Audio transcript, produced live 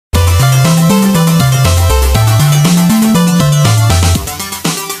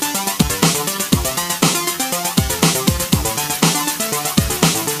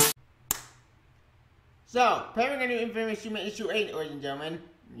infamous human issue 8, ladies and gentlemen.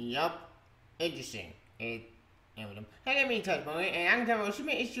 Yup. Interesting. Hey, got me in touch, boy, and I'm gonna talk about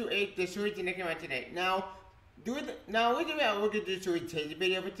human issue 8, the solicitation that came out today. Now, we're gonna look at the solicitation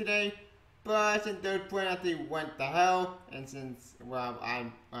video for today, but since those point out they went to hell, and since, well,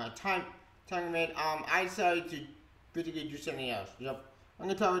 I'm time limit, I decided to basically do something else. Yup. I'm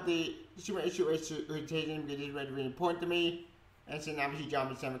gonna talk about the human issue 8 solicitation because it's really important to me, and since I'm a huge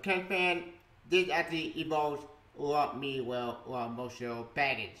John Summer Kent fan, this actually involves a lot of emotional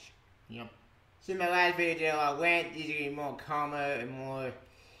baggage. Yep. So in my last video, I went easily more calmer and more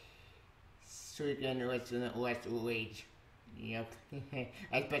sweet and less rage. Yep.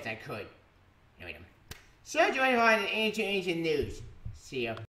 As best I could. Anyway. So joining on in ancient news. See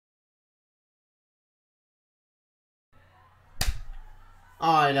ya.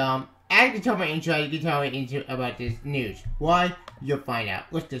 Alright, as you can tell my intro, you can tell me about this news. Why? You'll find out.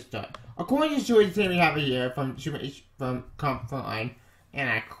 Let's just start. According to the story we have here from Frontline, and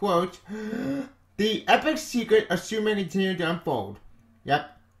I quote, "The epic secret of Superman continued to unfold.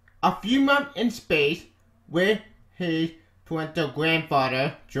 Yep. A few months in space with his parental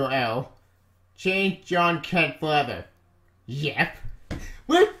grandfather, Jor-El, changed John Kent forever. Yep.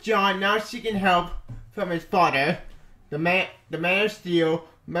 With John now seeking help from his father, the man of Steel,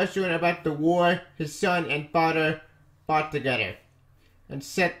 mustering about the war his son and father fought together, and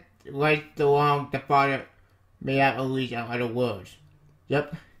set right along the father may have unleashed on other worlds.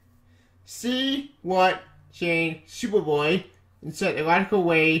 Yep. See what changed Superboy in such a radical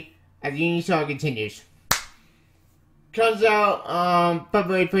way as the Union Saga continues." Comes out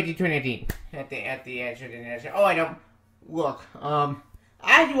February 15, 2019. At the answer to the answer. Oh, I don't look.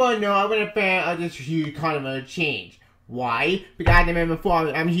 As you all know, I've been a fan of this huge cardinal change. Why? Because I remember before,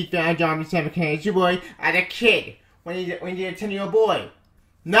 I'm a huge fan of John Summer Kent Superboy as a kid when he was a 10-year-old boy,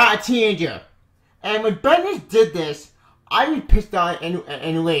 not a teenager. And when Bendis did this, I was pissed on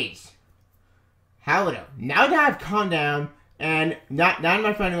and raged. However, now that I've calmed down, and not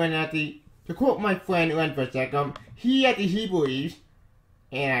my friend went at to quote my friend Len for a second, he believes,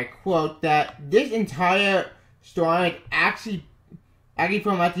 and I quote, that this entire story is actually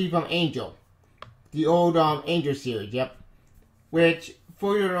from Angel. The old Angel series, yep. Which,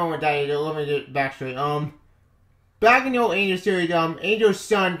 for you to know what that is, a little bit of backstory. Back in the old Angel series, Angel's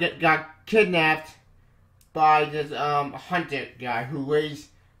son got kidnapped by this hunter guy who raised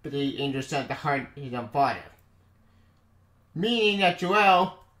the Angel's son to hunt his own father. Meaning that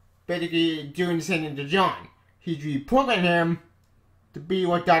Jor-El basically doing the same thing to John. He's reprogrammed him to be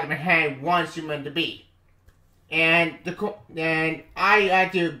what Dr. Manhattan wants Superman to be. And I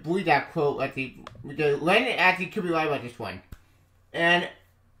actually believe that quote because Len actually could be right about this one. And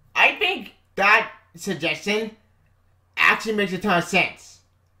I think that suggestion actually makes a ton of sense.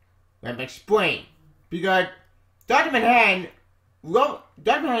 Let me explain. Because Dr. Manhattan,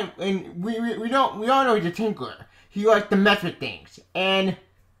 and we all know he's a tinkerer. He likes to mess with things. And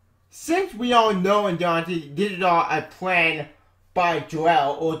since we all know and Dante did it all a plan by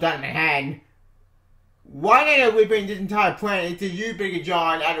Jor-El or Dr. Manhattan, why not we bring this entire plan into you, Big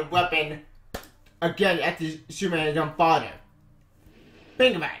John, as a weapon against Superman's own father?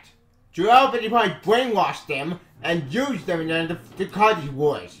 Think about it. Jor-El probably brainwashed them and used them to cause these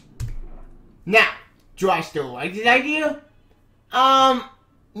wars. Now, do I still like this idea?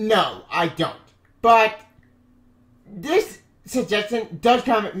 No, I don't. But this suggestion does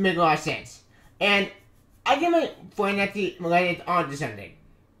make a lot of sense. And I give my friend actually related on to something.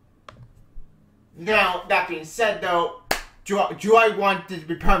 Now, that being said though, do I want this to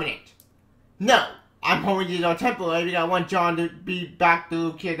be permanent? No. I'm hoping this is all temporary because I want John to be back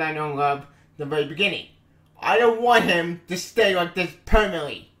to the kid I know and love at the very beginning. I don't want him to stay like this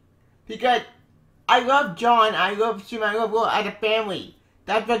permanently. Because I love John, I love Superman, I love Will as a family.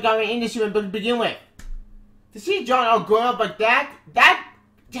 That's what got me into Superman to begin with. To see John all grown up like that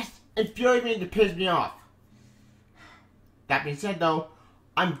just infuriates me and pisses me off. That being said though,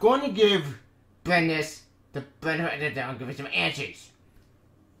 I'm going to give Bendis the benefit of the doubt and give it some answers.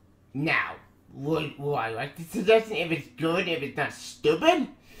 Now, would I like the suggestion if it's good, if it's not stupid?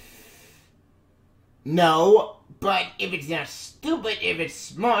 No, but if it's not stupid, if it's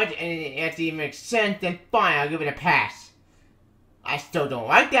smart, and it actually makes sense, then fine, I'll give it a pass. I still don't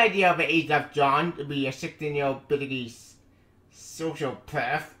like the idea of an aged-up John to be a 16-year-old bitty social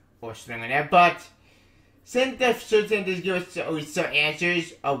perf, or something like that, but since the suggestions give us some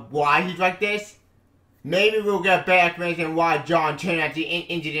answers of why he's like this, maybe we'll get a better explanation why John turned out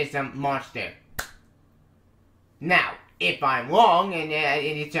into this monster. Now, if I'm wrong, and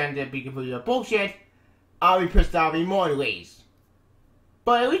it turns out to be completely bullshit, I'll be pissed off in more ways.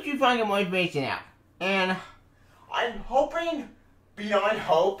 But at least we find more information out. And I'm hoping, beyond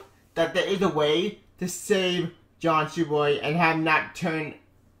hope, that there is a way to save John Superboy and have him not turn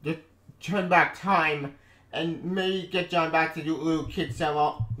back time and maybe get John back to the little kid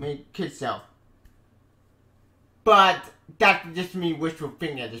self. But that's just me wishful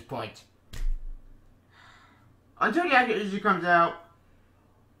thinking at this point. Until the actual issue comes out,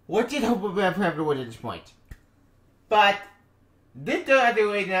 what's it hope for everyone at this point? But this does have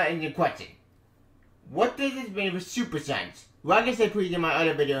to wait now in the question. What does this mean for Super Sons? Like I said previously in my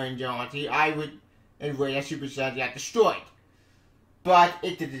other video in Johnny, I would avoid that Super Sons got destroyed. But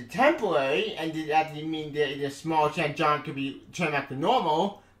if it is temporary, and does that mean that there's a small chance John could be turned back to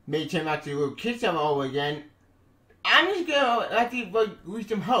normal, maybe turn back to the little kid stuff all over again, I'm just gonna have to lose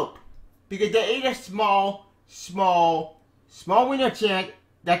some hope. Because there is a small window chance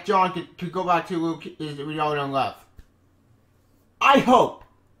that John could go back to the little kid we all know and love. I hope.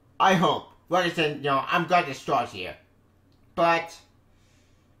 Like I said, I'm glad this starts here. But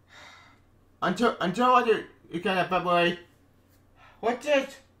until it kind of February, let's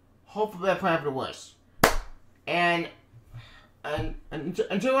just hope for better plan for the worst. And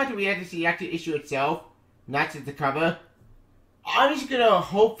until we have to see the actual issue itself, not just the cover, I'm just gonna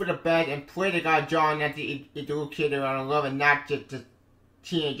hope for the best and pray to God John that the little kid around love and not just the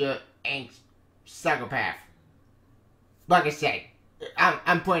teenager angst psychopath. Like I said,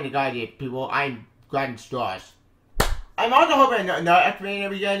 I'm praying to God here, people. I'm glad in stars. I'm also hoping another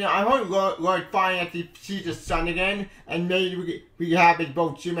explanation again. I'm hoping Lord finally sees his son again, and maybe we can have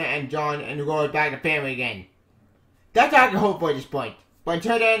both Superman and John and Lord back in the family again. That's all I can hope for at this point. But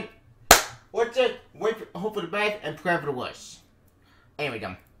until then, let's just hope for the best and pray for the worst. Anyway,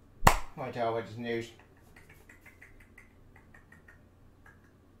 I want to tell you about this news.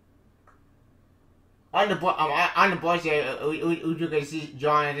 On the bus here, we can see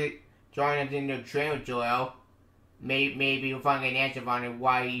John in the train with Joel. Maybe we'll find an answer on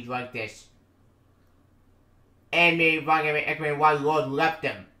why he's like this. And maybe find an explanation why Lord left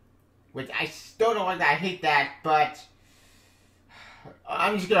him. Which I still don't like that, I hate that, but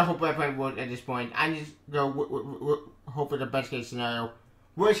I'm just gonna hope I play work at this point. I'm just gonna hope for the best case scenario.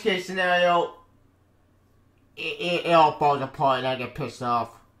 Worst case scenario, it all falls apart and I get pissed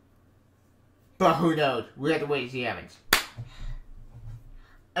off. But who knows? We have to wait and see what happens.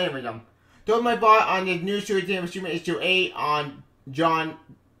 Anyway, don't my bot on the new series game of Superman issue 8 on John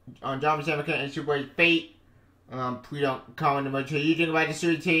Samaka and Superboy's fate. Please don't comment on what you think about the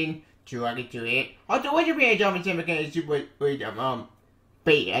series team. To I get to it. Also, what's your opinion on John Samaka and Superboy's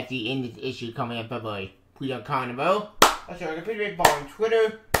fate at the end of the issue coming in February? Please don't comment below. Also, I can please follow me on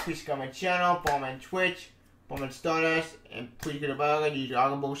Twitter. Please comment on my channel. Follow me on Twitch. Follow me on Stardust. And please get a bell and use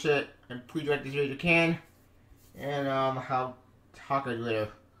all the bullshit. And please like this video if you can. And I'll talk a little.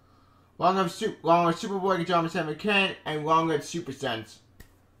 Long live Superboy, John Samaka, and long live Super Sons.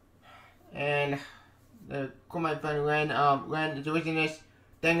 And call my friend Len. Len is watching this.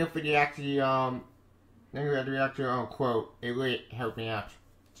 Thank you for the actual quote. It really helped me out.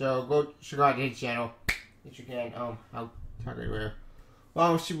 So go check out his channel if you can. I'll talk to you later.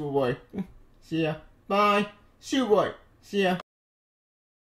 Long live Superboy. See ya. Bye. Superboy. See ya.